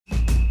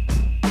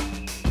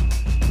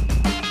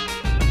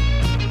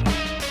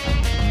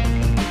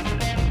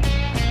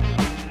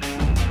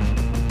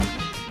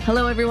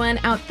Hello, everyone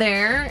out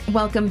there.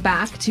 Welcome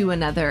back to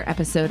another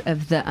episode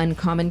of the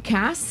Uncommon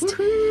Cast.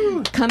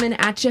 Woo-hoo! Coming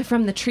at you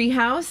from the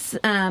treehouse.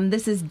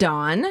 This is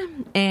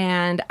Dawn,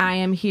 and I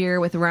am here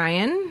with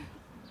Ryan.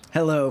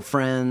 Hello,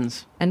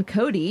 friends. And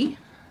Cody.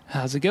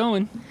 How's it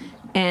going?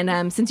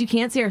 And since you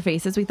can't see our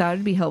faces, we thought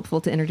it'd be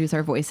helpful to introduce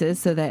our voices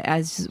so that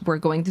as we're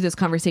going through this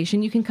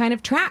conversation, you can kind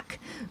of track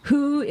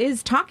who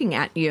is talking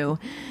at you.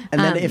 And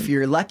then if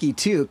you're lucky,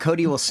 too,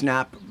 Cody will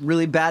snap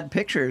really bad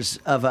pictures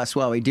of us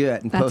while we do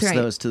it and post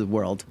those to the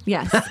world.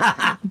 Yes,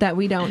 that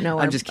we don't know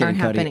I'm just kidding,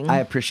 Cody. Happening. I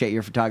appreciate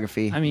your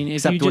photography. I mean, if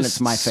except you when just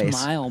it's my face.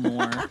 smile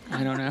more,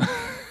 I don't know.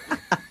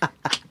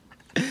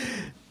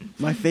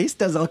 My face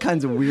does all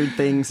kinds of weird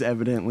things,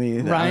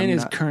 evidently. Ryan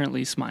is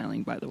currently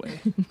smiling, by the way.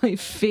 My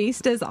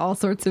face does all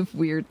sorts of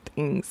weird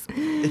things.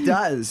 It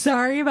does.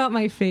 Sorry about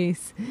my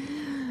face.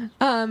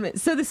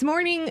 So this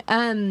morning,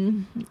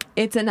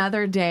 it's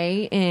another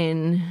day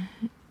in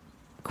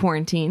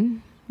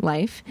quarantine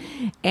life.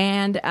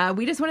 And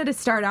we just wanted to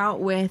start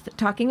out with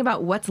talking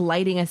about what's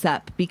lighting us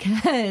up,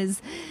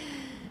 because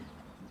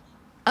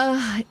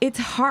it's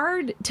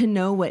hard to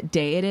know what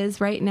day it is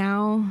right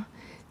now,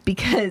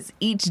 because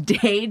each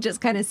day just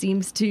kind of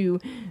seems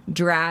to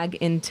drag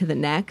into the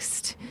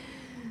next.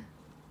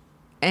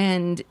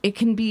 And it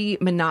can be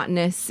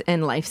monotonous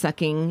and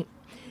life-sucking.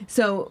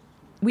 So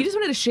we just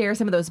wanted to share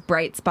some of those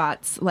bright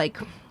spots, like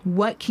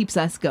what keeps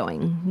us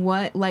going,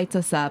 what lights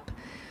us up,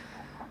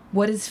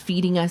 what is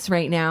feeding us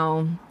right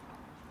now.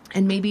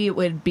 And maybe it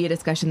would be a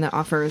discussion that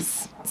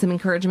offers some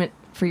encouragement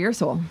for your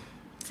soul.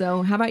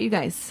 So how about you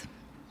guys?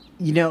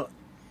 You know,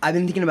 I've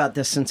been thinking about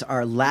this since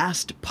our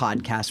last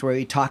podcast where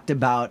we talked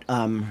about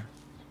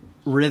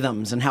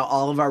rhythms and how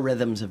all of our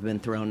rhythms have been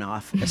thrown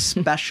off,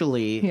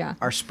 especially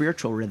our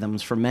spiritual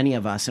rhythms for many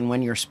of us. And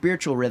when your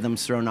spiritual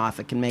rhythm's thrown off,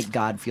 it can make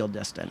God feel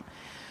distant,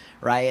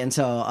 right? And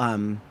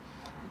so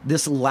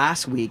this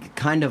last week,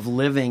 kind of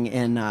living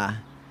in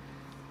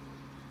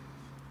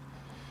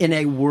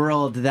a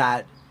world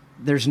that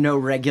there's no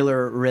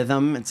regular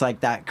rhythm. It's like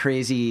that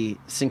crazy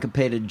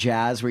syncopated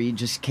jazz where you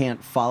just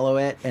can't follow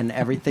it and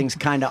everything's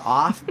kind of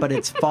off, but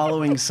it's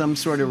following some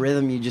sort of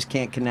rhythm you just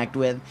can't connect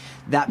with.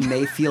 That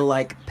may feel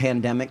like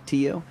pandemic to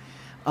you.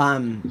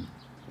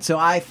 So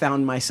I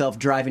found myself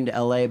driving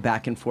to LA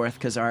back and forth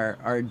because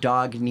our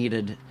dog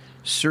needed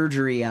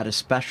surgery at a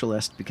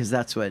specialist, because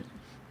that's what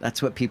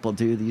people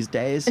do these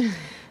days.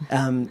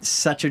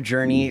 Such a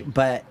journey,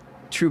 but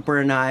Trooper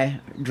and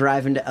I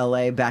driving to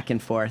LA back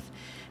and forth.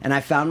 And I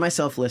found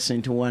myself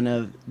listening to one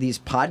of these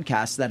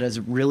podcasts that has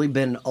really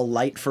been a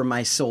light for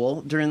my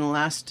soul during the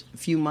last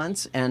few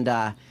months. And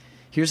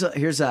here's what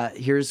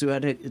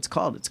it's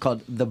called. It's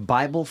called The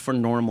Bible for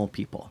Normal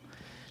People.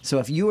 So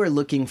if you are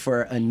looking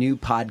for a new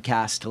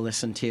podcast to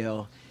listen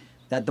to,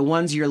 that the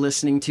ones you're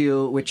listening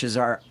to, which is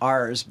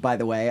ours, by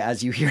the way,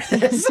 as you hear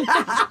this,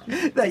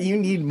 that you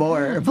need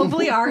more.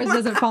 Hopefully ours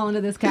doesn't fall into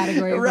this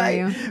category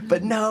right. for you.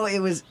 But no, it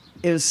was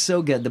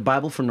so good. The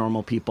Bible for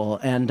Normal People.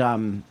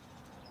 And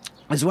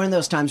it's one of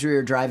those times where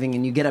you're driving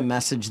and you get a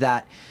message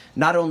that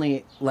not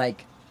only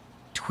like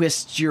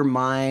twists your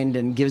mind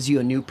and gives you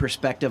a new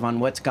perspective on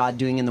what's God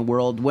doing in the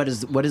world, what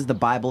is the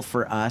Bible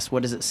for us,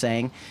 what is it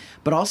saying,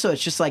 but also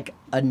it's just like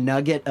a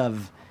nugget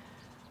of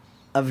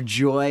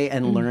joy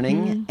and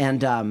learning.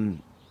 And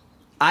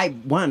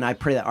I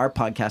pray that our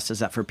podcast does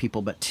that for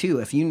people, but two,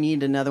 if you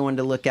need another one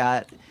to look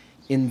at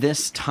in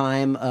this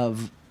time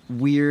of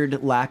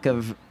weird lack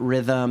of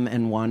rhythm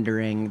and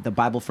wandering, The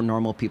Bible for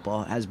Normal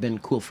People has been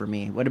cool for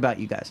me. What about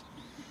you guys?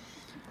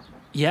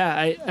 Yeah,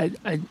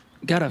 I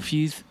got a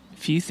few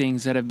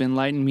things that have been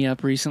lighting me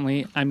up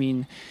recently. I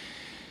mean,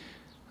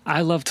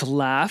 I love to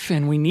laugh,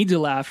 and we need to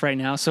laugh right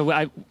now.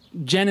 So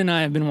Jen and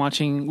I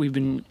we've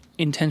been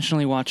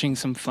intentionally watching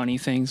some funny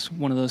things.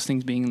 One of those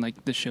things being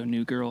like the show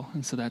New Girl.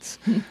 And so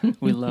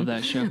we love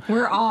that show.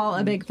 We're all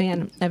a big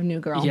fan of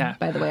New Girl,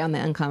 by the way, on the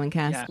Uncommon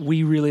Cast. Yeah,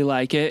 we really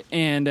like it.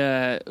 And,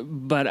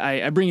 but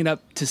I bring it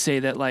up to say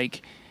that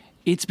like,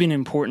 it's been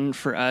important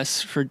for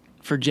us,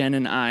 for Jen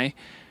and I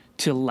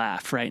to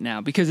laugh right now,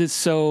 because it's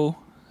so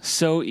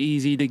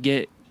easy to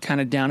get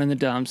kind of down in the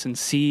dumps and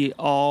see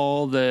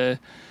all the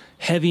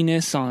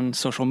heaviness on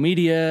social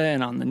media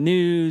and on the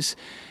news,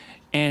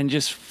 and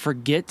just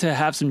forget to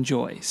have some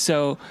joy.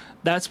 So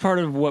that's part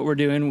of what we're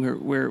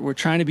doing. We're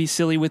trying to be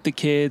silly with the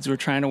kids. We're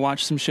trying to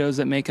watch some shows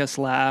that make us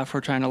laugh.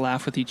 We're trying to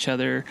laugh with each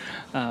other.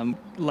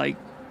 Like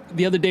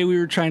the other day we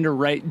were trying to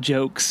write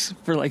jokes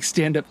for like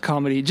stand-up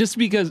comedy, just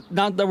because,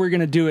 not that we're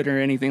going to do it or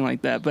anything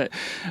like that,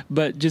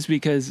 but just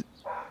because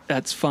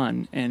that's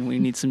fun and we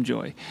need some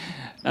joy.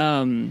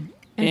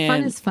 And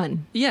fun is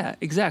fun. Yeah,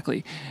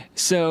 exactly.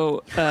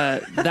 So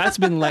that's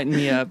been lighting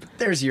me up.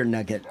 There's your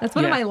nugget. That's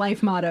one of my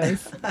life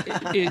mottos.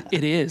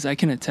 It is. I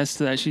can attest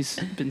to that. She's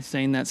been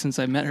saying that since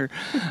I met her.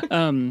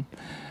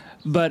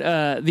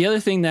 But the other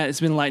thing that has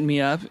been lighting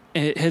me up,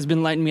 it has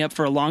been lighting me up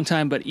for a long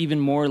time, but even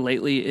more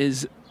lately,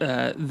 is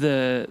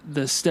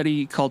the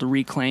study called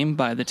Reclaim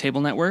by the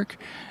Table Network.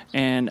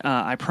 And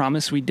I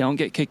promise we don't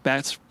get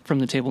kickbacks from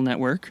the Table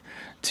Network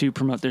to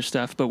promote their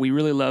stuff, but we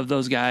really love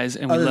those guys,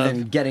 and Other we love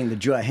than getting the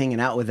joy of hanging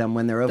out with them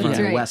when they're over on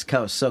the right. West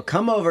Coast. So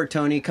come over,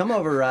 Tony. Come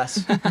over,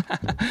 Russ.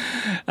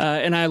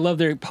 and I love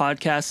their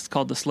podcast. It's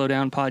called the Slow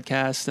Down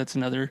Podcast. That's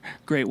another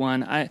great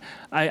one.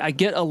 I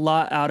get a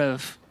lot out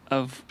of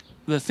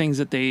the things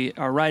that they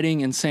are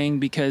writing and saying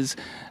because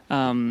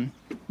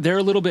they're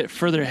a little bit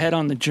further ahead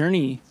on the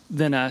journey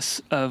than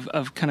us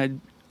of kind of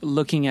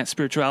looking at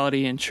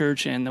spirituality and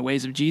church and the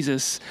ways of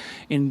Jesus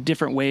in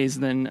different ways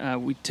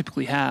than we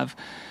typically have.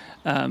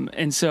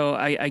 And so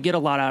I get a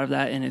lot out of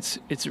that, and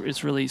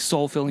it's really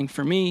soul filling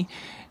for me.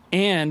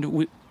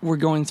 And we're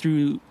going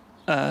through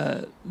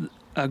a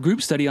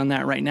group study on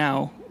that right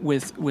now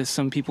with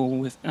some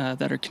people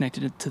that are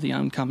connected to the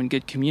Uncommon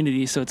Good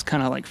community. So it's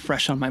kind of like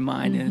fresh on my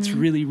mind, and it's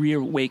really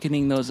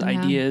reawakening those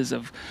ideas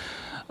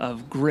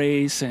of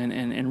grace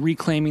and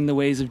reclaiming the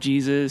ways of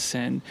Jesus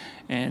and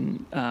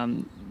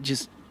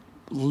just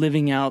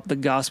living out the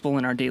gospel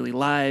in our daily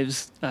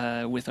lives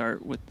with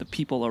the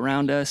people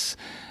around us.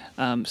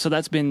 So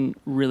that's been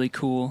really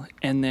cool.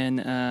 And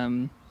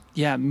then,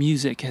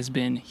 music has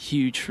been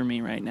huge for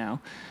me right now.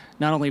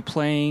 Not only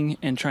playing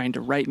and trying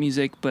to write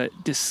music, but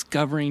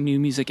discovering new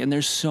music. And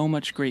there's so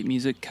much great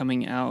music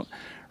coming out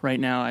right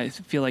now. I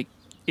feel like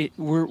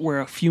we're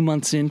a few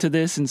months into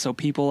this, and so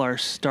people are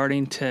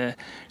starting to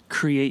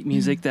create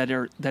music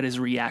that is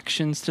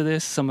reactions to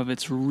this. Some of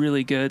it's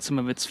really good, some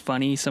of it's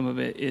funny, some of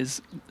it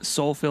is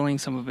soul-filling,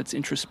 some of it's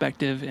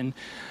introspective. And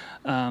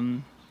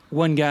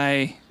one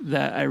guy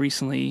that I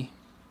recently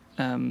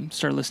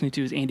started listening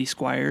to is Andy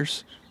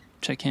Squires.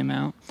 Check him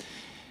out.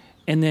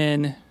 And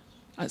then,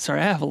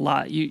 sorry, I have a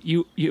lot.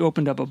 You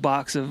opened up a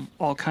box of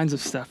all kinds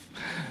of stuff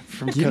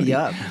from Cody.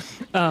 Up.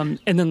 And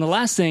then the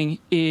last thing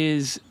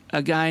is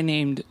a guy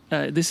named,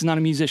 this is not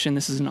a musician,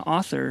 this is an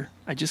author.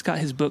 I just got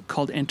his book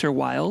called Enter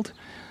Wild.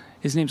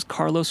 His name's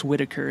Carlos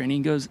Whitaker, and he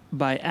goes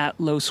by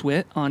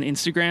 @LosWhit on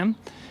Instagram.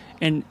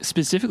 And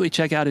specifically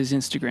check out his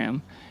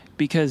Instagram,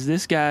 because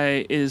this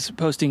guy is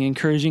posting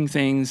encouraging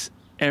things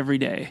every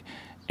day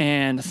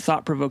and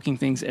thought-provoking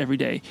things every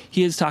day.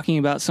 He is talking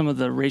about some of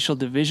the racial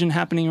division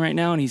happening right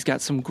now, and he's got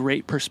some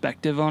great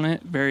perspective on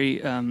it.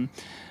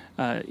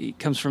 He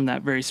comes from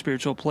that very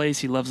spiritual place.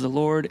 He loves the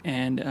Lord,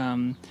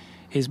 and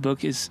his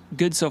book is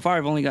good so far.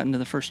 I've only gotten to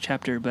the first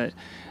chapter, but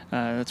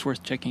that's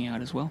worth checking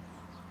out as well.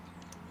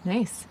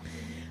 Nice.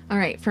 All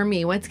right, for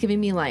me, what's giving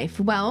me life?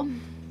 Well,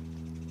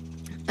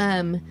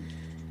 a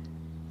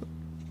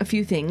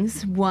few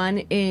things.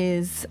 One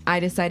is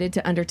I decided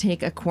to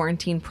undertake a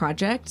quarantine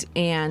project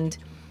and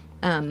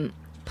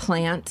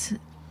plant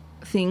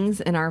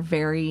things in our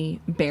very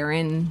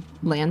barren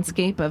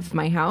landscape of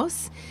my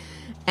house.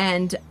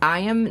 And I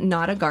am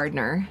not a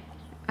gardener.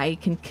 I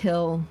can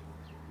kill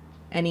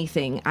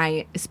anything.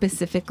 I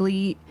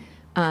specifically,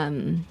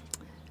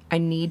 I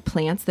need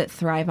plants that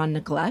thrive on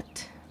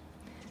neglect.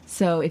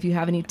 So if you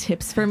have any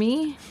tips for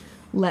me,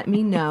 let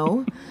me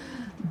know.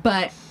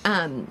 But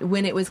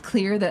when it was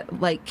clear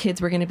that like kids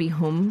were going to be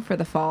home for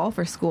the fall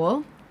for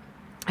school,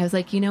 I was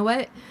like, you know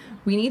what?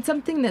 We need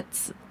something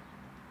that's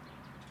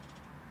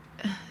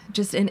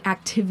just an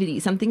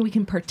activity, something we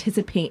can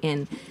participate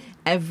in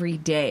every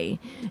day.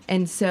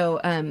 And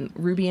so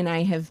Ruby and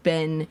I have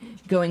been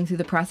going through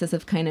the process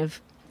of kind of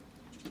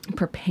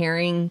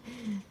preparing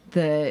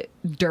the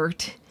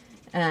dirt.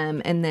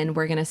 And then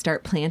we're going to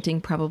start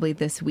planting probably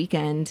this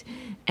weekend,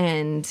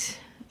 and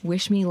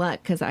wish me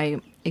luck, because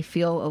I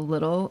feel a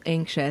little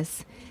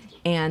anxious,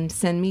 and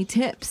send me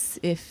tips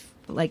if,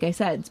 like I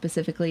said,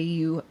 specifically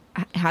you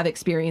have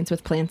experience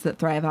with plants that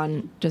thrive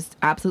on just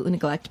absolute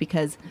neglect,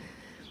 because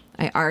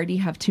I already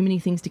have too many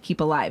things to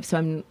keep alive. So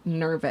I'm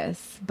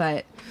nervous,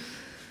 but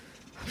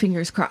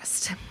fingers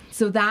crossed.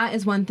 So that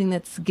is one thing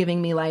that's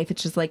giving me life.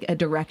 It's just like a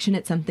direction.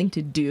 It's something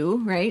to do,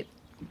 right?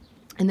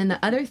 And then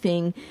the other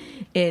thing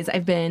is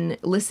I've been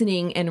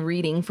listening and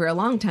reading for a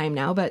long time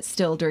now, but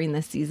still during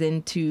this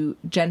season, to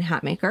Jen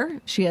Hatmaker.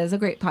 She has a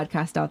great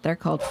podcast out there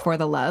called For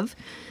the Love.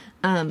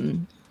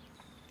 And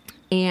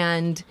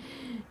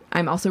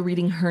I'm also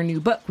reading her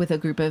new book with a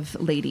group of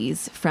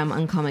ladies from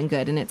Uncommon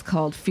Good, and it's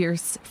called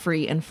Fierce,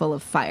 Free, and Full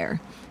of Fire.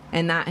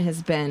 And that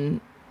has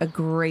been a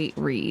great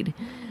read.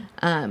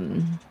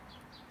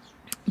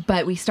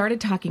 But we started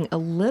talking a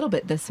little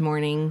bit this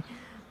morning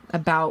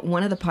about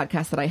one of the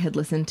podcasts that I had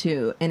listened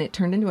to, and it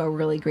turned into a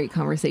really great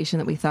conversation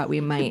that we thought we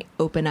might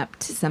open up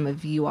to some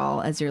of you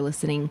all as you're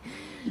listening.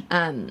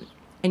 And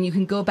you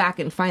can go back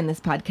and find this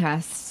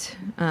podcast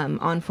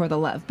on For the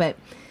Love. But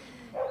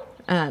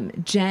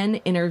Jen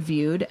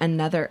interviewed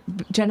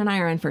Jen and I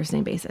are on first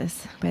name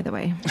basis, by the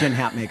way. Jen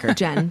Hatmaker.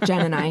 Jen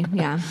and I,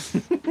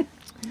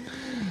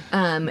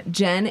 yeah.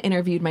 Jen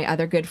interviewed my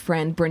other good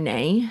friend,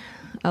 Brene,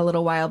 a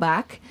little while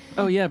back.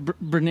 Oh, yeah.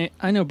 Brene.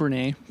 I know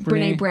Brene.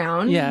 Brene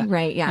Brown. Yeah.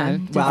 Right, yeah.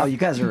 Wow, you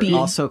guys are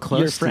all so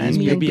close Your to friend,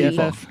 these your big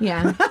people.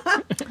 BFF.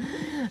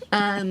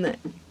 Yeah.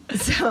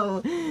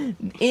 So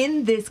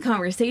in this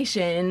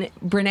conversation,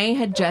 Brene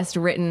had just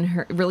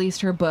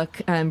released her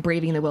book,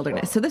 Braving the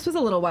Wilderness. So this was a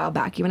little while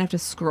back. You wouldn't have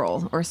to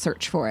scroll or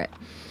search for it.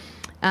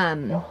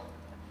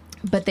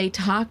 But they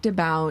talked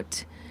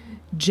about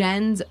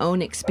Jen's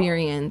own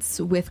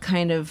experience with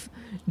kind of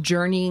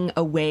journeying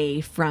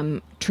away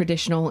from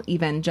traditional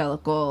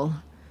evangelical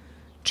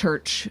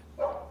church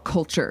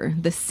culture,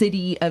 the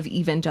city of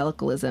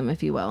evangelicalism,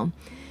 if you will,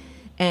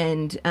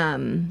 and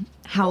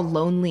how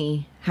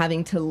lonely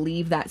having to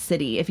leave that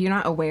city. If you're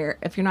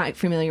not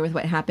familiar with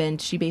what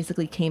happened, she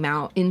basically came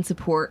out in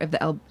support of the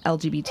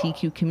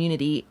LGBTQ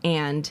community,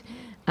 and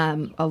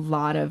a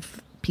lot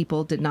of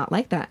people did not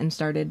like that and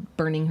started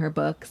burning her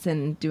books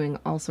and doing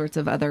all sorts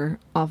of other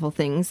awful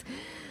things.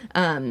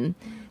 And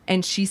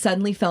she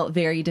suddenly felt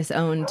very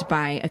disowned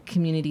by a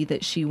community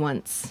that she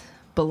once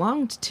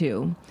belonged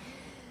to.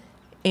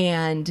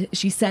 And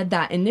she said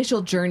that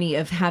initial journey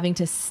of having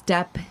to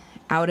step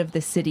out of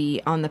the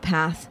city on the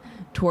path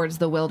towards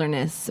the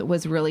wilderness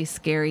was really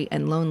scary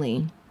and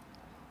lonely.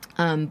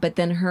 But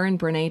then her and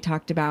Brene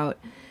talked about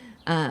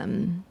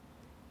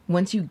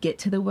once you get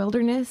to the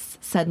wilderness,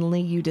 suddenly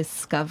you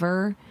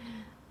discover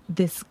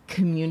this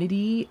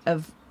community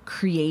of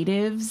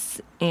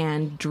creatives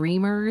and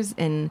dreamers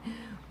and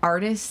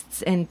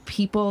artists and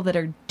people that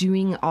are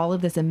doing all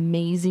of this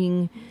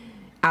amazing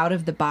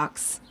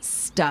out-of-the-box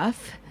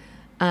stuff.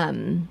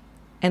 And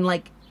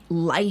like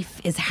life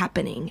is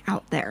happening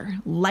out there.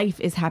 Life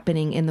is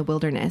happening in the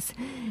wilderness.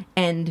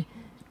 And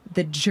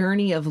the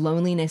journey of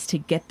loneliness to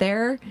get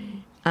there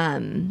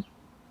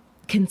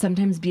can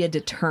sometimes be a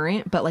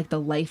deterrent, but like the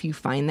life you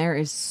find there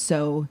is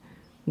so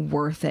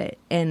worth it.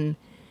 And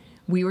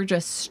we were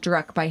just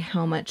struck by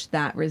how much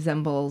that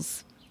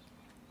resembles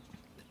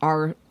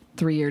our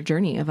 3-year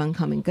journey of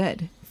Uncommon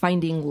Good,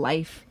 finding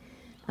life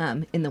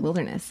in the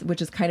wilderness,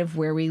 which is kind of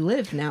where we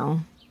live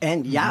now.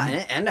 And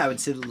and I would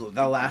say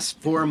the last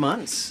 4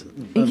 months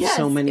of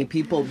so many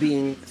people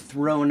being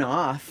thrown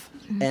off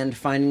and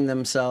finding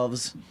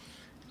themselves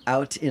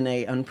out in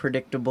a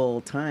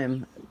unpredictable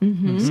time,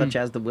 such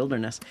as the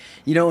wilderness.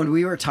 You know, when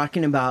we were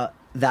talking about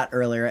that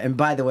earlier, and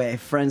by the way,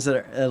 friends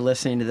that are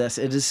listening to this,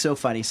 it is so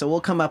funny. So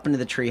we'll come up into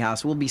the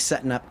treehouse. We'll be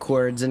setting up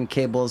cords and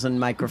cables and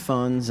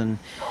microphones and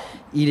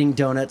eating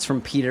donuts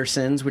from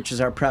Peterson's, which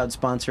is our proud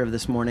sponsor of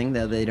this morning,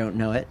 though they don't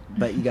know it.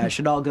 But you guys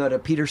should all go to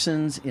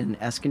Peterson's in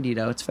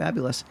Escondido. It's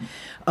fabulous.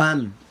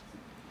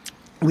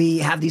 We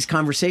have these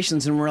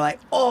conversations, and we're like,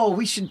 oh,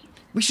 we should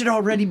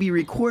already be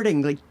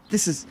recording. Like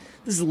this is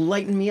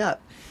lighting me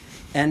up.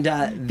 And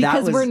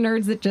because we're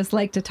nerds that just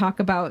like to talk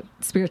about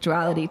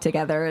spirituality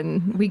together,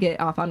 and we get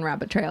off on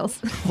rabbit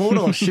trails.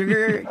 Total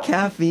sugar,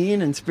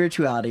 caffeine, and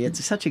spirituality.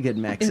 It's such a good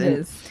mix. It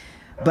is.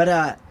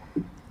 But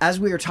as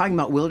we were talking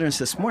about wilderness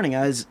this morning,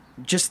 I was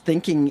just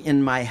thinking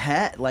in my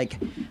head, like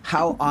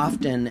how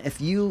often, if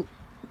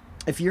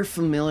you're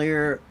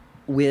familiar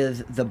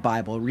with the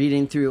Bible,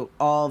 reading through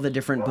all the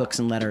different books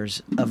and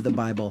letters of the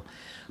Bible,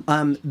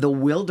 the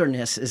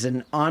wilderness is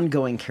an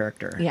ongoing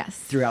character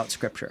throughout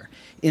Scripture.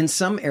 In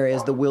some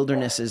areas, the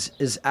wilderness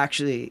is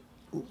actually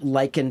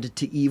likened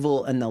to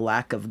evil and the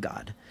lack of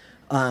God.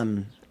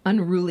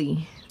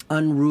 Unruly,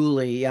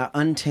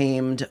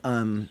 untamed,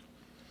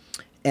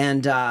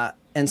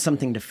 and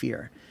something to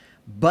fear.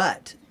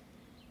 But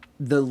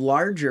the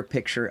larger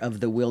picture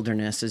of the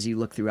wilderness, as you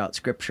look throughout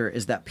Scripture,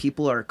 is that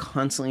people are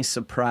constantly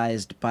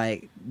surprised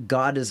by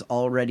God is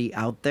already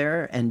out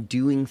there and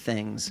doing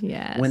things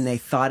when they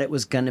thought it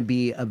was going to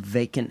be a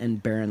vacant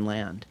and barren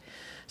land.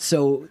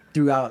 So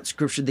throughout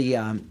Scripture,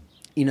 the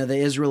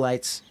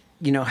Israelites,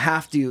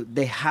 have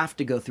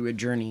to go through a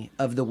journey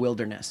of the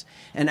wilderness.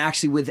 And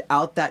actually,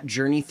 without that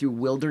journey through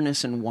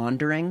wilderness and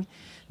wandering,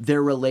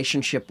 their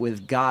relationship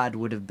with God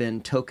would have been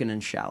token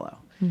and shallow.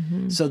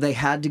 Mm-hmm. So they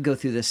had to go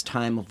through this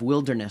time of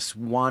wilderness,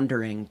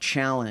 wandering,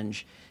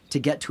 challenge, to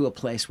get to a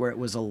place where it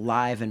was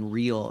alive and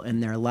real in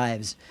their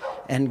lives.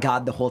 And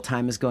God the whole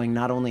time is going,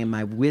 not only am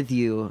I with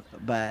you,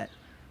 but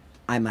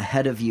I'm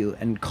ahead of you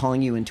and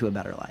calling you into a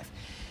better life.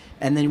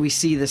 And then we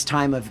see this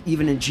time of,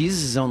 even in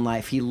Jesus' own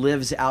life, he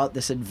lives out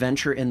this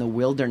adventure in the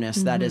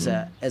wilderness that is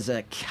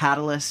a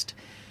catalyst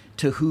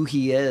to who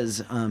he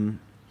is. And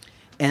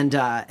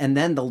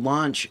then the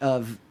launch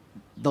of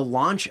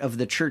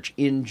the church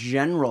in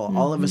general,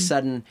 all of a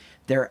sudden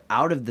they're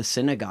out of the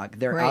synagogue,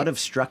 they're out of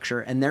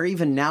structure, and they're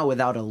even now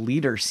without a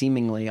leader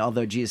seemingly,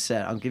 although Jesus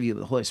said, I'll give you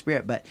the Holy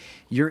Spirit, but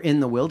you're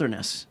in the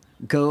wilderness.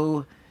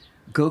 Go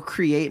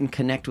create and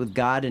connect with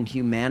God and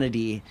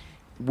humanity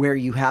where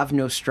you have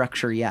no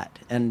structure yet.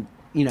 And,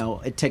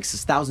 it takes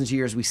us thousands of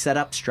years. We set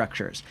up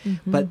structures,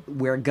 but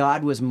where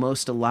God was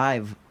most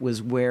alive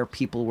was where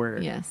people were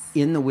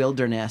in the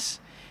wilderness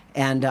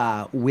and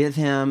with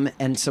him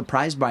and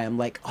surprised by him,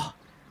 like, oh,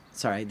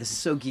 sorry, this is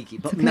so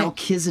geeky, but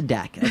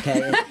Melchizedek,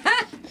 okay?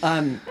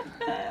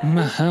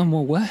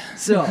 What?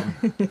 So,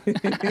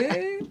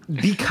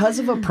 because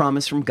of a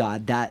promise from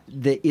God that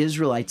the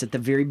Israelites at the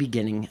very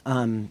beginning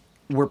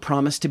were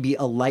promised to be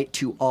a light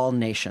to all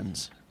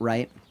nations,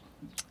 right?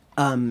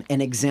 an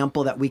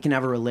example that we can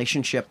have a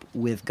relationship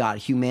with God.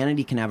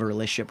 Humanity can have a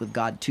relationship with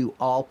God to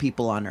all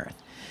people on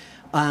earth.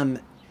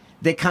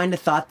 They kind of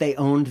thought they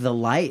owned the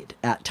light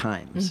at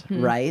times,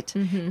 right?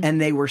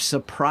 And they were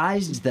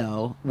surprised,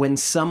 though, when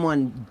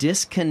someone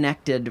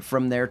disconnected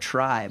from their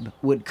tribe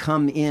would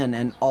come in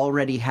and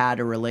already had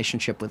a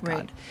relationship with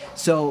God.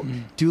 So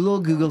do a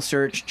little Google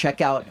search, check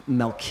out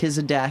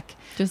Melchizedek.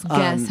 Just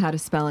guess how to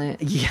spell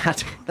it. Yeah.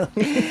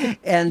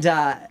 And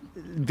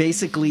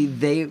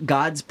basically,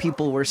 God's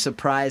people were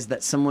surprised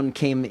that someone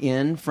came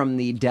in from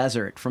the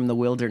desert, from the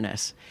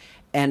wilderness,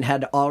 and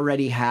had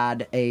already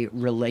had a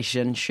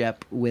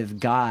relationship with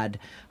God,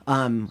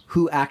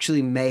 who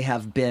actually may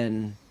have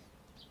been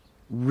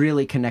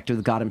really connected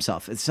with God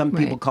himself. Some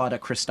people call it a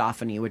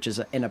Christophany, which is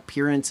an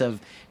appearance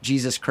of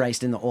Jesus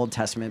Christ in the Old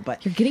Testament.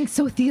 But you're getting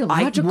so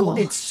theological.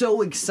 It's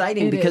so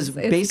exciting because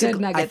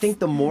basically, I think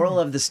the moral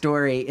of the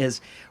story is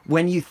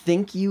when you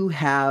think you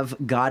have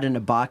God in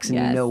a box and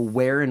you know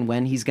where and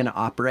when he's going to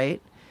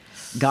operate,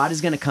 God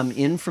is going to come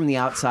in from the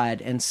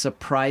outside and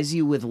surprise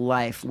you with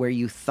life where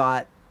you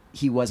thought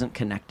he wasn't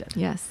connected.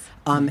 Yes.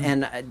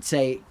 And I'd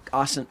say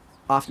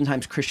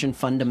oftentimes Christian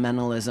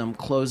fundamentalism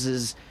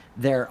closes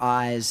their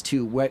eyes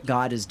to what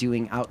God is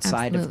doing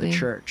outside of the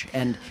church.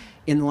 And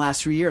in the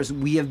last 3 years,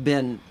 we have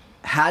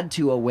had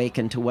to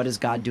awaken to what is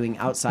God doing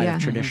outside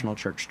of traditional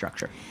church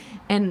structure.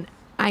 And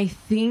I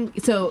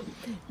think, so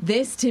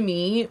this to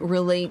me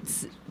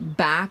relates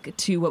back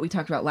to what we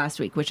talked about last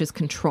week, which is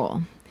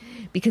control.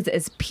 Because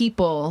as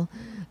people,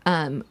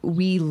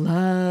 we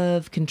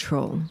love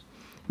control.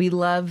 We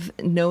love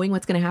knowing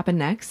what's going to happen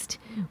next.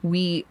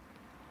 We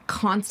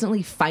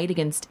constantly fight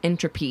against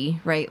entropy,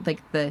 right?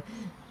 Like the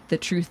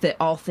truth that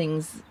all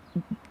things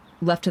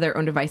left to their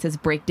own devices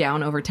break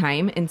down over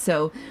time. And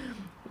so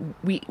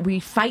we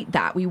fight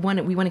that. We want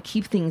to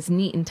keep things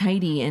neat and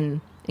tidy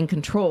and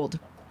controlled.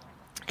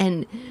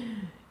 And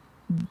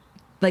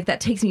like that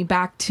takes me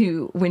back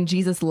to when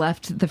Jesus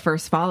left the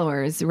first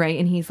followers, right?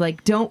 And he's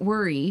like, "Don't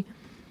worry,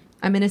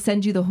 I'm going to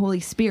send you the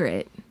Holy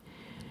Spirit."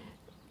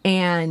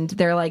 And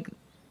they're like,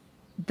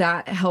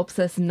 that helps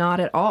us not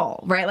at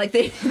all, right? Like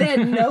they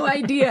had no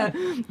idea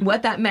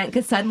what that meant,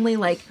 because suddenly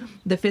like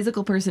the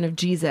physical person of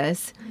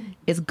Jesus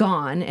is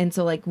gone. And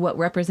so like what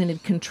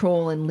represented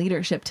control and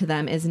leadership to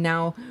them is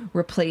now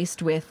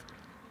replaced with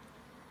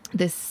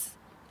this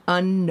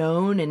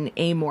unknown and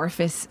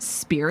amorphous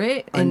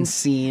spirit.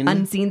 Unseen.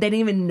 They didn't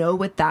even know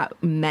what that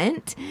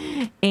meant.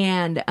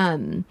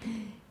 And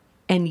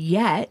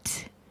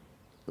yet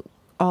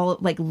all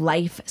like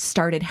life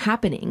started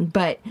happening.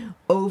 But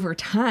over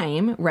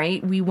time,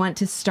 right, we want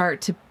to start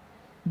to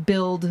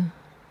build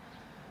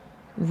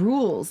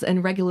rules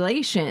and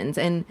regulations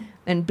and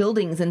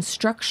buildings and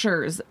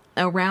structures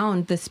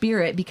around the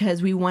spirit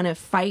because we want to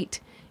fight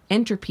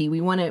entropy.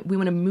 We want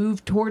to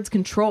move towards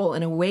control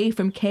and away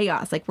from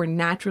chaos. Like we're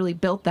naturally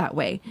built that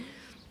way.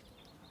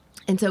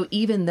 And so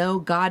even though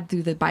God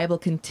through the Bible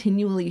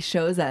continually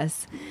shows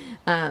us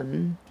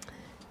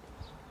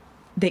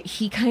that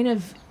he kind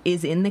of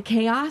is in the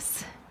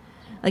chaos.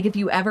 Like if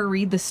you ever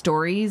read the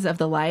stories of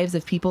the lives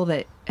of people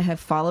that have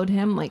followed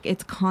him, like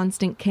it's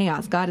constant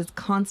chaos. God is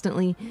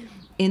constantly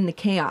in the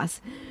chaos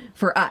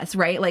for us,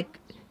 right? Like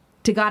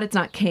to God, it's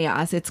not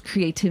chaos. It's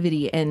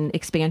creativity and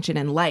expansion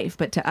and life.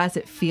 But to us,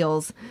 it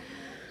feels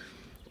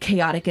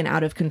chaotic and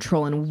out of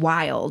control and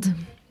wild.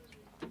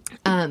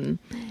 And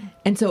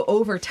so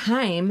over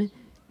time,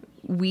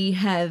 we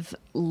have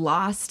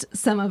lost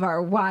some of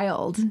our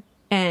wild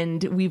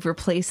and we've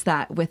replaced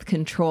that with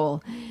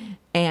control.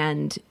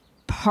 And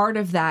part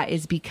of that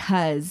is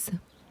because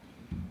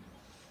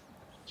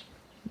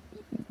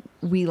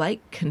we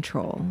like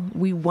control.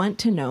 We want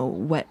to know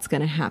what's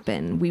going to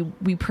happen.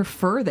 We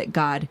prefer that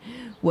God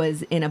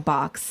was in a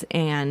box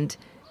and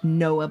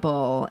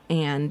knowable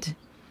and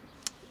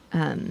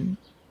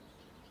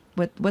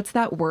what's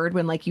that word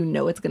when like you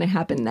know it's going to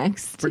happen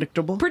next?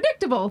 Predictable.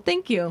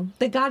 Thank you.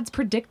 That God's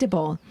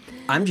predictable.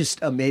 I'm just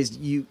amazed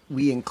you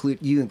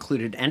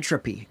included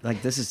entropy.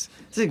 Like this is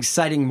an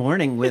exciting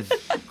morning with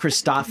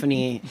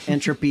Christophany,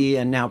 entropy,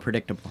 and now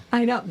predictable.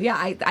 I know.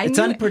 Yeah, it's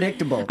knew,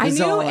 unpredictable. I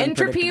knew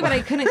entropy, but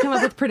I couldn't come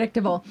up with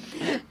predictable.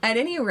 At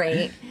any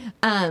rate,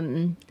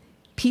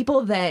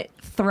 people that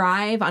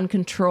thrive on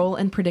control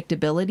and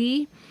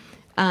predictability,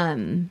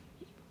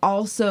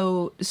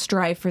 also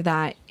strive for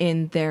that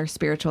in their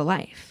spiritual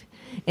life.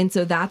 And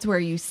so that's where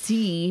you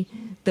see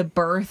the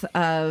birth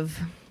of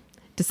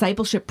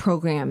discipleship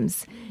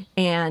programs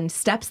and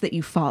steps that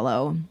you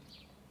follow.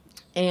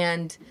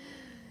 And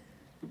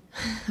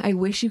I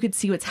wish you could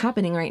see what's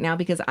happening right now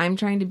because I'm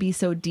trying to be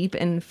so deep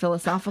and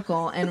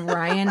philosophical, and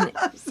Ryan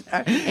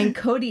and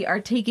Cody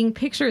are taking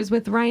pictures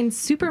with Ryan's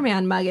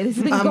Superman mug. It has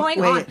been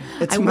going on.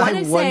 It's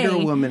my Wonder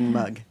Woman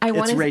mug.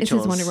 It's Rachel's. It's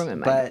his Wonder Woman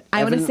mug. But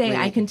I want to say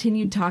I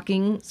continued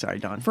talking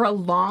Dawn. For a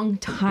long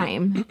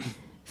time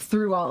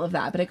through all of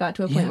that, but it got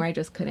to a point where I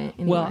just couldn't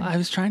anymore. Well, I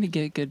was trying to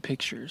get good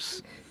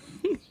pictures.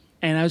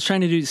 and I was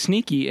trying to do it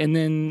sneaky, and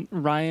then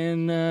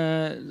Ryan,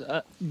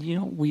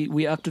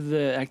 we upped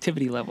the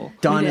activity level.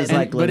 Dawn is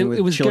like living with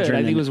it was children good.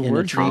 I think it was in a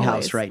word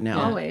treehouse right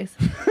now. Always.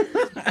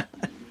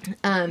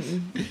 At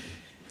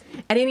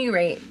any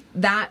rate,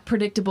 that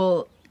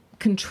predictable,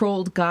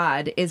 controlled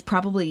God is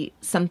probably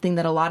something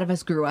that a lot of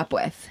us grew up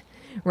with,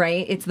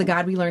 right? It's the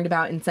God we learned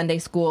about in Sunday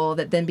school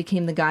that then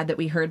became the God that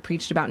we heard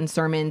preached about in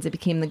sermons. It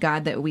became the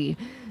God that we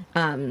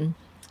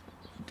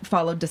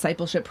followed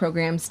discipleship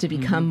programs to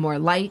become more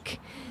like,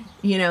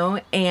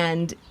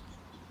 and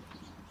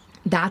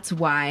that's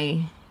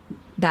why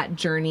that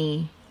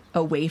journey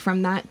away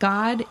from that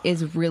God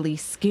is really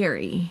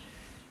scary.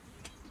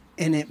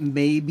 And it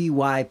may be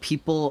why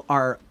people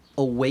are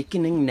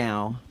awakening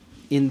now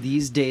in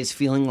these days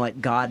feeling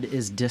like God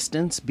is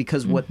distant,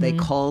 because what they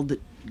called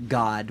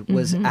God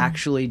was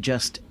actually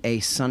just a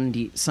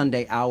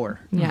Sunday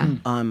hour. Yeah.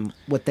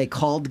 What they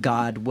called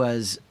God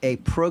was a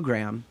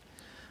program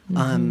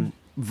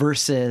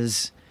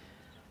versus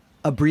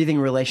a breathing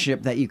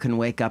relationship that you can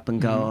wake up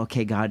and go,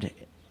 okay, God,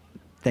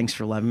 thanks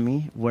for loving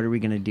me. What are we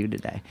going to do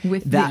today?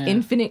 With the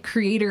infinite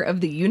creator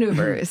of the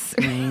universe.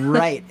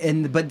 Right.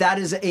 But that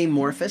is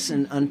amorphous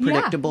and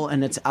unpredictable,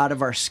 and it's out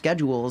of our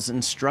schedules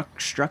and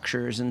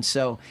structures. And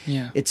so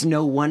it's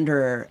no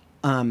wonder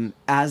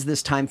as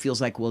this time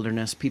feels like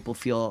wilderness, people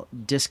feel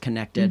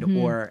disconnected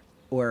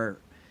or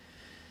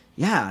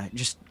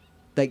just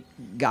like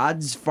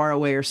God's far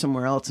away or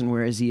somewhere else, and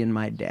where is he in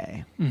my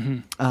day?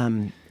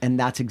 And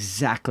that's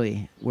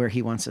exactly where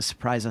he wants to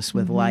surprise us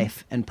with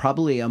life, and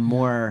probably a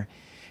more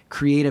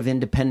creative,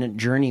 independent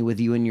journey with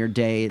you in your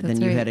day than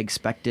you had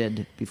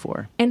expected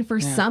before. And for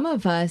some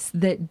of us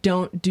that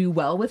don't do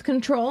well with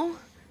control,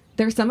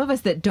 there's some of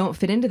us that don't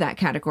fit into that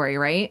category,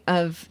 right?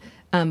 Of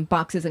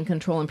boxes and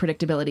control and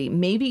predictability.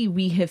 Maybe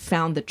we have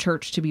found the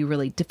church to be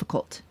really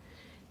difficult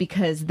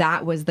because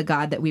that was the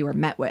God that we were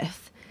met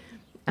with.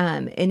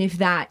 And if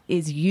that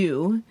is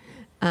you,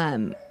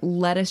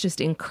 let us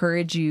just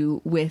encourage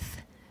you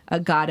with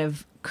a God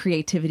of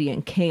creativity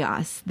and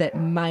chaos that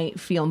might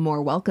feel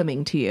more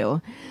welcoming to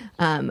you.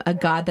 A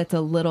God that's a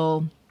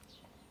little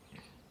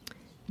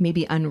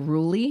maybe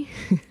unruly,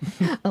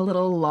 a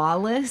little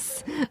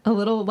lawless, a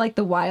little like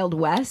the Wild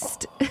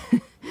West,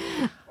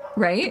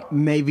 right?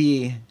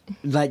 Maybe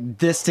like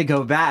this, to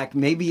go back,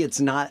 maybe it's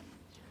not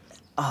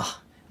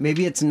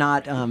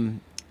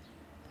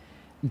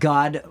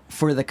God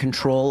for the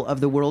control of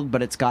the world,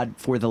 but it's God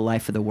for the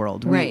life of the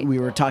world. Right. We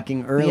were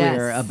talking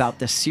earlier about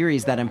this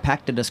series that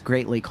impacted us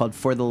greatly called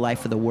For the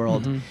Life of the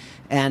World.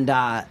 And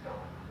that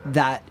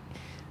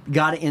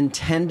God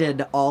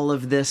intended all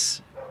of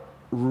this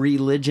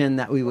religion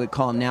that we would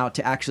call now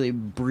to actually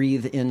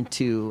breathe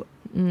into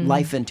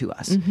life into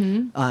us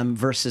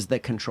versus the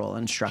control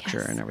and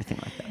structure and everything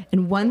like that.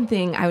 And one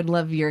thing I would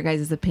love your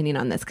guys' opinion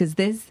on this, because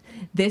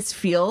this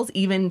feels,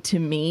 even to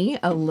me,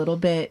 a little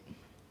bit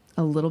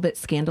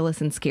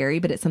scandalous and scary,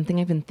 but it's something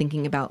I've been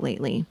thinking about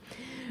lately,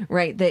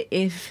 right? That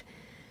if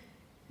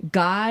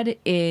God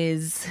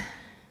is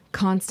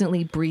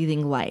constantly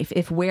breathing life,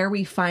 if where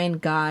we find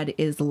God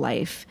is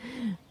life,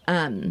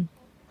 then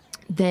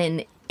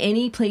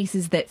any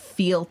places that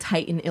feel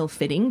tight and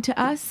ill-fitting to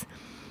us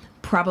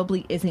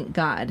probably isn't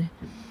God.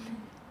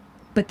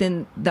 But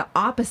then the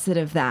opposite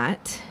of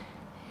that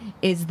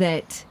is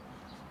that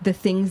the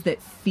things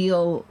that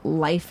feel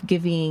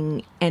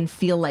life-giving and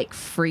feel like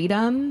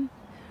freedom,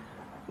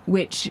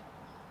 which,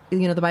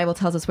 the Bible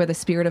tells us where the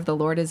Spirit of the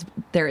Lord is,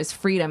 there is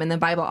freedom. And the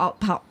Bible,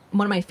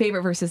 one of my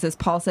favorite verses is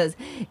Paul says,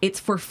 it's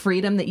for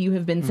freedom that you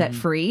have been set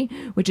free,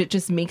 which it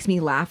just makes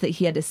me laugh that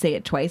he had to say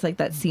it twice. Like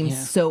that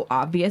seems so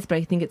obvious, but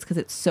I think it's because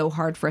it's so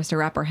hard for us to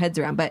wrap our heads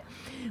around. But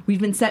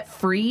we've been set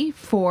free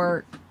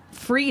for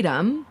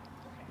freedom,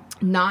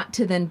 not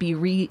to then be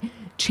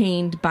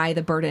re-chained by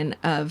the burden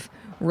of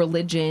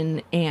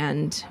religion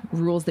and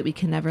rules that we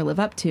can never live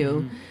up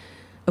to.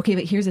 Okay,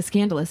 but here's the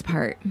scandalous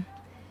part.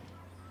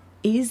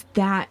 Is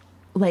that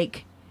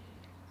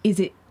is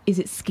it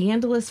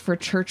scandalous for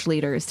church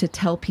leaders to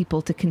tell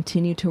people to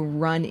continue to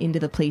run into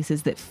the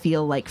places that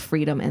feel like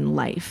freedom and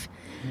life?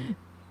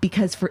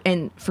 Because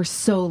for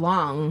so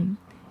long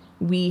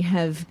we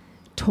have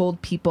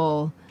told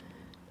people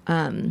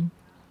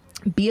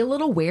be a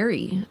little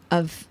wary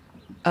of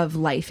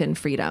life and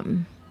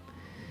freedom.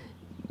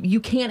 You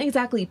can't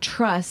exactly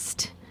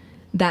trust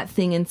that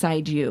thing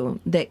inside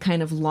you that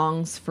kind of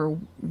longs for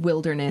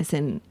wilderness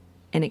and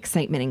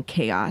excitement and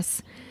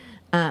chaos.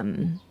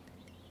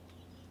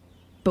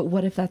 But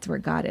what if that's where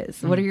God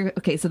is? What are your,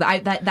 okay, so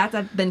that's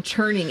I've been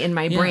churning in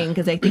my brain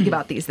because I think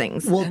about these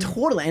things. Well,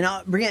 totally. And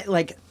I'll bring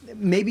it,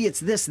 maybe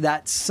it's this,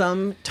 that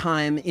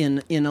sometime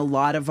in a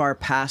lot of our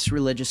past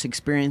religious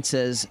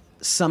experiences,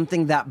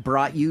 something that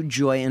brought you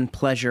joy and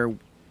pleasure,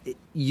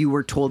 you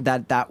were told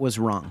that was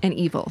wrong. And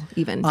evil,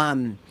 even.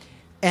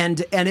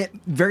 And it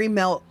very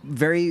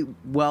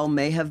well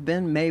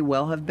may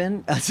well have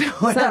been.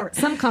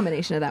 Some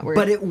combination of that word.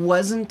 But it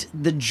wasn't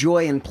the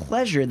joy and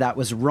pleasure that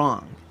was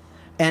wrong.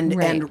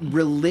 And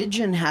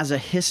religion has a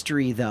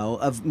history, though,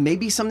 of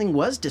maybe something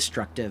was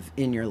destructive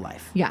in your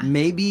life. Yeah.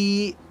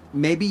 Maybe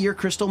maybe your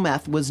crystal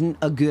meth wasn't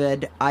a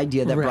good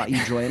idea that brought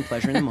you joy and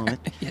pleasure in the moment.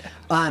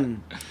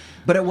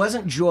 But it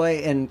wasn't joy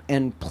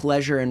and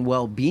pleasure and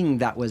well-being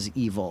that was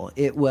evil.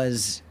 It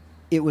was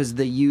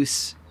the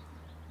use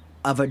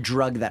of a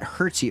drug that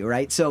hurts you,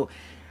 right? So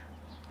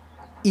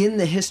in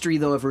the history,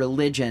 though, of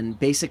religion,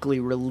 basically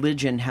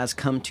religion has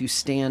come to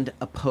stand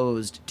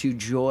opposed to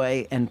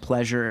joy and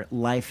pleasure,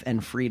 life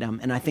and freedom.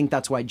 And I think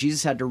that's why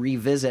Jesus had to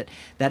revisit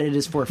that it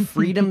is for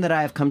freedom that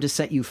I have come to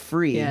set you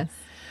free. Yes.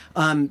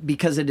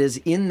 Because it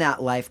is in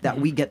that life that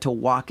we get to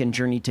walk and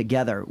journey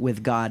together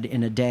with God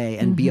in a day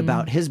and be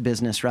about his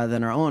business rather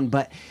than our own.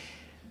 But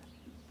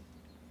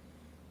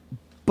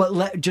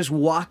just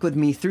walk with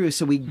me through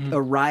so we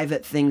arrive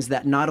at things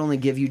that not only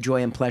give you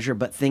joy and pleasure,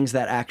 but things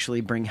that actually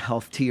bring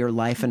health to your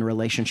life and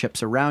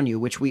relationships around you,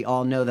 which we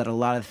all know that a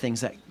lot of things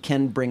that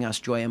can bring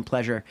us joy and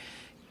pleasure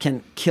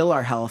can kill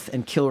our health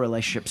and kill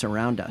relationships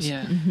around us.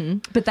 Yeah.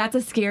 But that's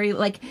a scary,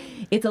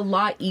 it's a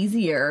lot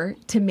easier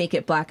to make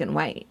it black and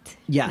white.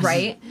 Yes.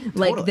 Right?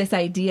 Totally. Like this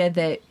idea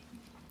that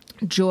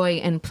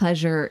joy and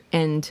pleasure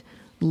and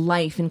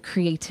life and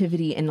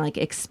creativity and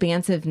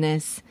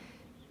expansiveness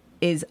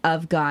is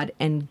of God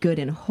and good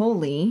and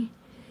holy,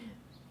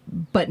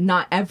 but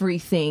not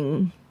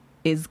everything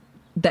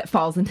that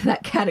falls into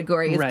that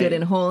category is good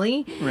and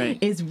holy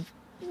is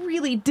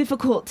really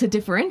difficult to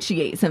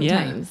differentiate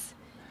sometimes.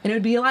 And it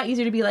would be a lot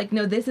easier to be like,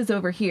 no, this is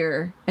over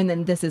here, and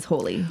then this is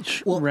holy.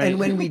 Well, and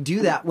when we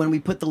do that, when we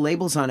put the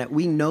labels on it,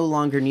 we no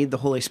longer need the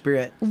Holy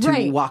Spirit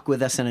to walk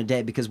with us in a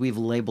day because we've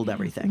labeled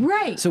everything.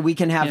 Right. So we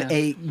can have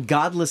a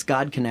godless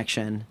God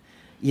connection,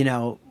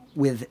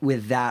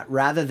 with that,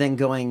 rather than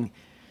going,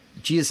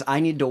 Jesus, I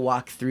need to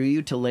walk through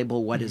you to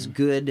label what is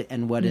good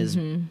and what is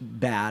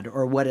bad,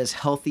 or what is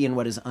healthy and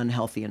what is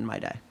unhealthy in my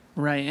day.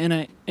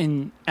 Right.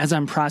 And as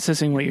I'm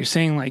processing what you're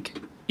saying,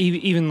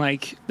 even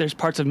there's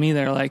parts of me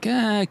that are like,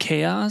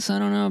 chaos. I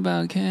don't know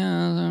about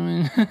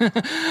chaos.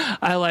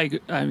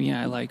 I mean,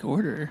 I like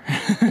order.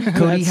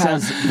 Cody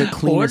has the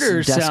cleanest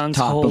order sounds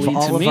desktop holy of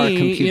all to of me, our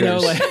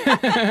computers.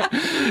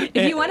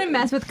 If you want to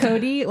mess with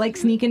Cody,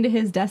 sneak into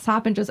his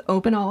desktop and just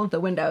open all of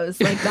the windows.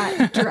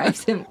 That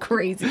drives him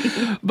crazy.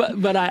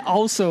 But I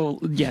also,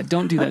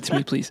 don't do that to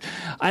me, please.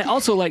 I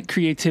also like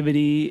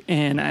creativity,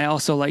 and I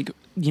also like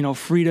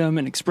freedom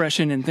and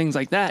expression and things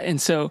like that.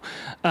 And so,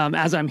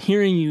 as I'm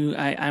hearing you,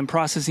 I'm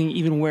processing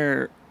even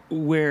where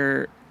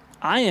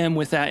I am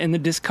with that and the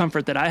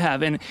discomfort that I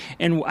have. And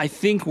I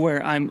think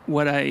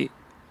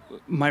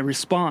my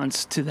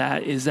response to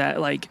that is that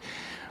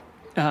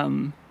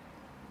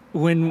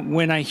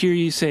when I hear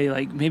you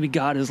say maybe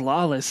God is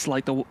lawless,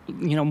 the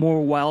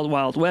more wild,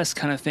 wild west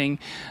kind of thing,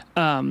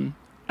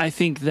 I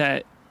think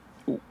that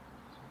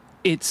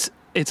it's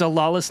a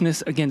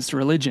lawlessness against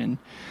religion.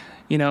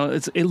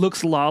 It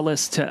looks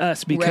lawless to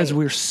us because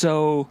we're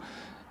so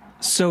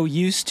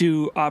used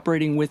to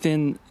operating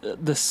within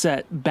the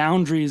set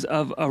boundaries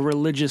of a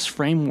religious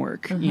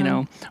framework,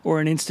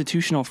 or an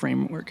institutional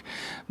framework.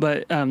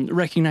 But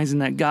recognizing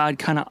that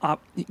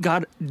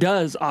God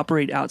does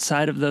operate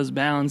outside of those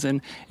bounds,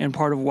 and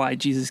part of why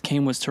Jesus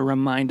came was to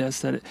remind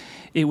us that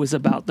it was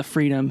about the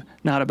freedom,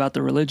 not about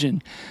the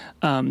religion.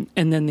 And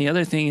then the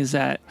other thing is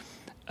that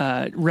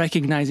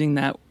recognizing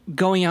that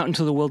going out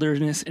into the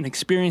wilderness and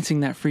experiencing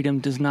that freedom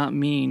does not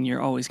mean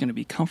you're always going to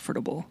be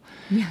comfortable.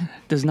 Yeah.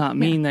 Does not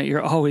mean that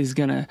you're always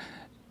going to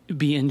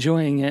be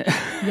enjoying it.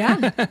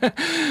 Yeah.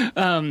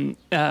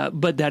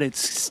 But that it's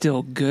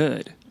still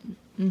good,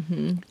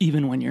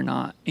 even when you're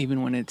not,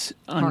 even when it's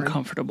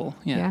uncomfortable.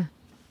 Yeah.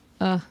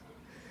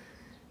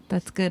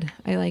 That's good.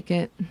 I like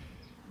it.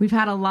 We've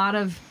had a lot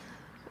of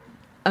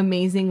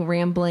amazing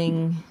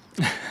rambling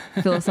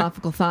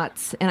philosophical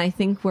thoughts, and I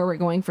think where we're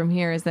going from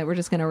here is that we're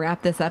just going to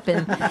wrap this up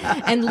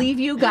and leave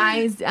you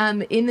guys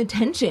in the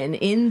tension,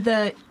 in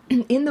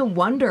the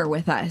wonder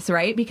with us,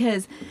 right?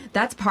 Because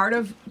that's part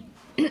of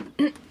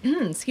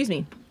excuse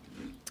me,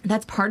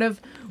 that's part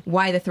of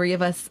why the three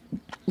of us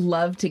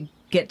love to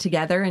get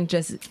together and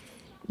just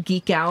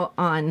geek out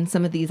on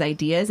some of these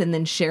ideas and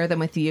then share them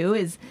with you,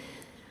 is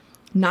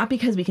not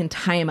because we can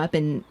tie them up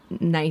in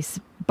nice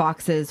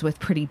boxes with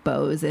pretty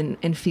bows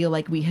and feel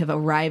like we have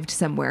arrived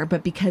somewhere,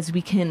 but because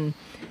we can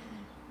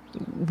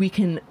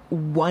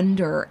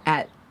wonder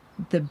at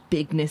the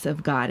bigness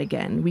of God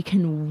again. We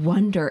can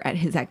wonder at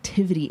his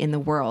activity in the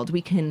world.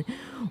 We can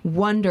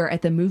wonder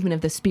at the movement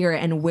of the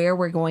Spirit and where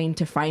we're going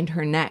to find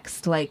her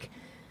next. Like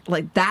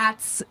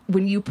that's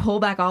when you pull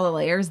back all the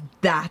layers,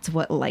 that's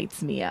what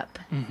lights me up.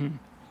 Mm-hmm.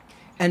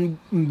 And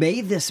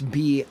may this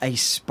be a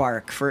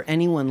spark for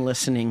anyone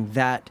listening,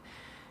 that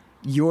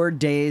your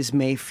days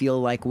may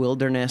feel like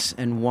wilderness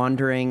and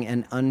wandering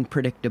and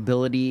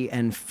unpredictability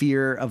and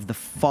fear of the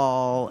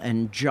fall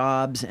and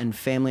jobs and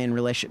family and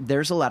relationship.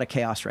 There's a lot of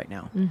chaos right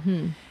now.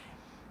 Mm-hmm.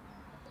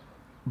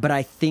 But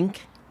I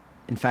think,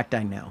 in fact,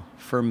 I know,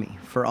 for me,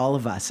 for all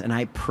of us, and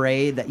I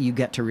pray that you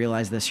get to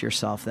realize this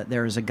yourself, that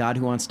there is a God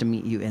who wants to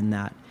meet you in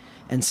that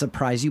and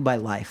surprise you by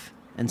life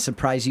and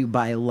surprise you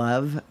by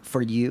love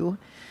for you,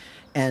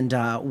 and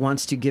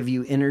wants to give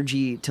you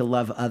energy to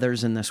love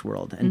others in this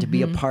world and to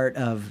be a part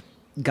of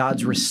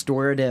God's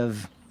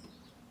restorative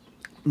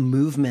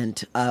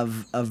movement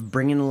of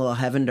bringing a little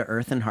heaven to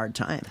earth in hard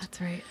times.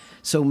 That's right.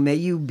 So may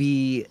you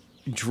be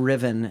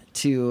driven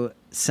to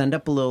send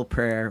up a little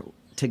prayer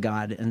to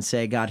God and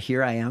say, God,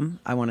 here I am.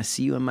 I want to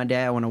see you in my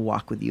day. I want to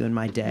walk with you in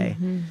my day.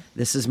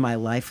 This is my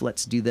life.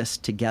 Let's do this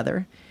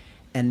together.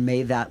 And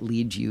may that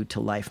lead you to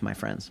life, my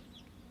friends.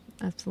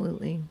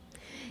 Absolutely.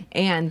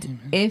 And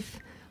if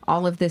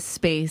all of this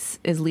space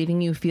is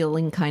leaving you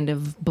feeling kind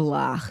of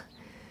blah,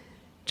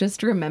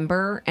 just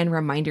remember and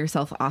remind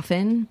yourself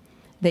often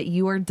that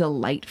you are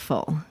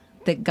delightful,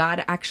 that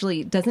God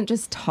actually doesn't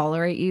just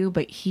tolerate you,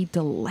 but he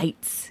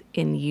delights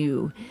in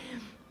you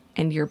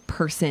and your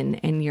person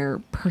and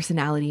your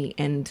personality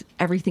and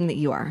everything that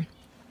you are.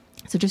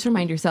 So just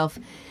remind yourself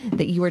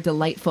that you are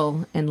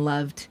delightful and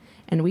loved,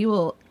 and we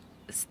will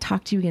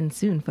talk to you again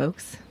soon,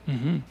 folks.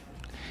 And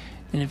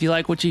if you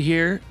like what you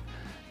hear,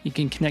 you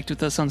can connect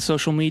with us on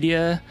social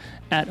media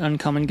at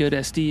Uncommon Good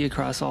SD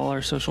across all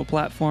our social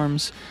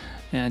platforms.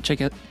 And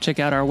check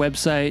out our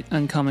website,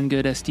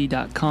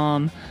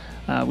 uncommongoodsd.com.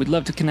 We'd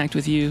love to connect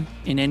with you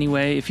in any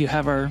way. If you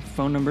have our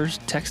phone numbers,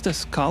 text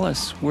us, call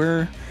us.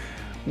 We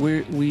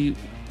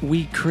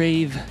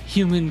crave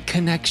human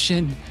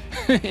connection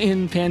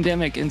in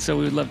pandemic, and so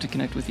we would love to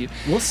connect with you.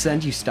 We'll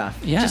send you stuff.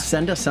 Yeah. Just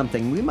send us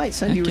something. We might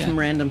send you some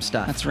random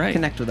stuff. That's right.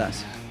 Connect with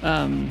us.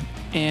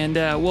 And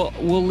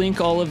we'll link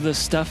all of the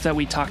stuff that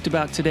we talked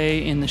about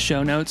today in the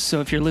show notes.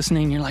 So if you're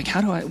listening, you're like,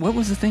 what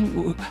was the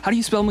thing? How do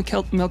you spell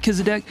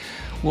Melchizedek?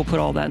 We'll put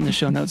all that in the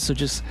show notes. So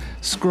just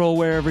scroll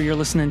wherever you're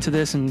listening to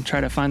this and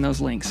try to find those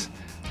links.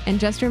 And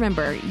just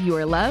remember, you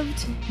are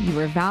loved, you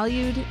are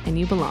valued, and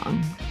you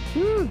belong.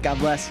 God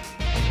bless.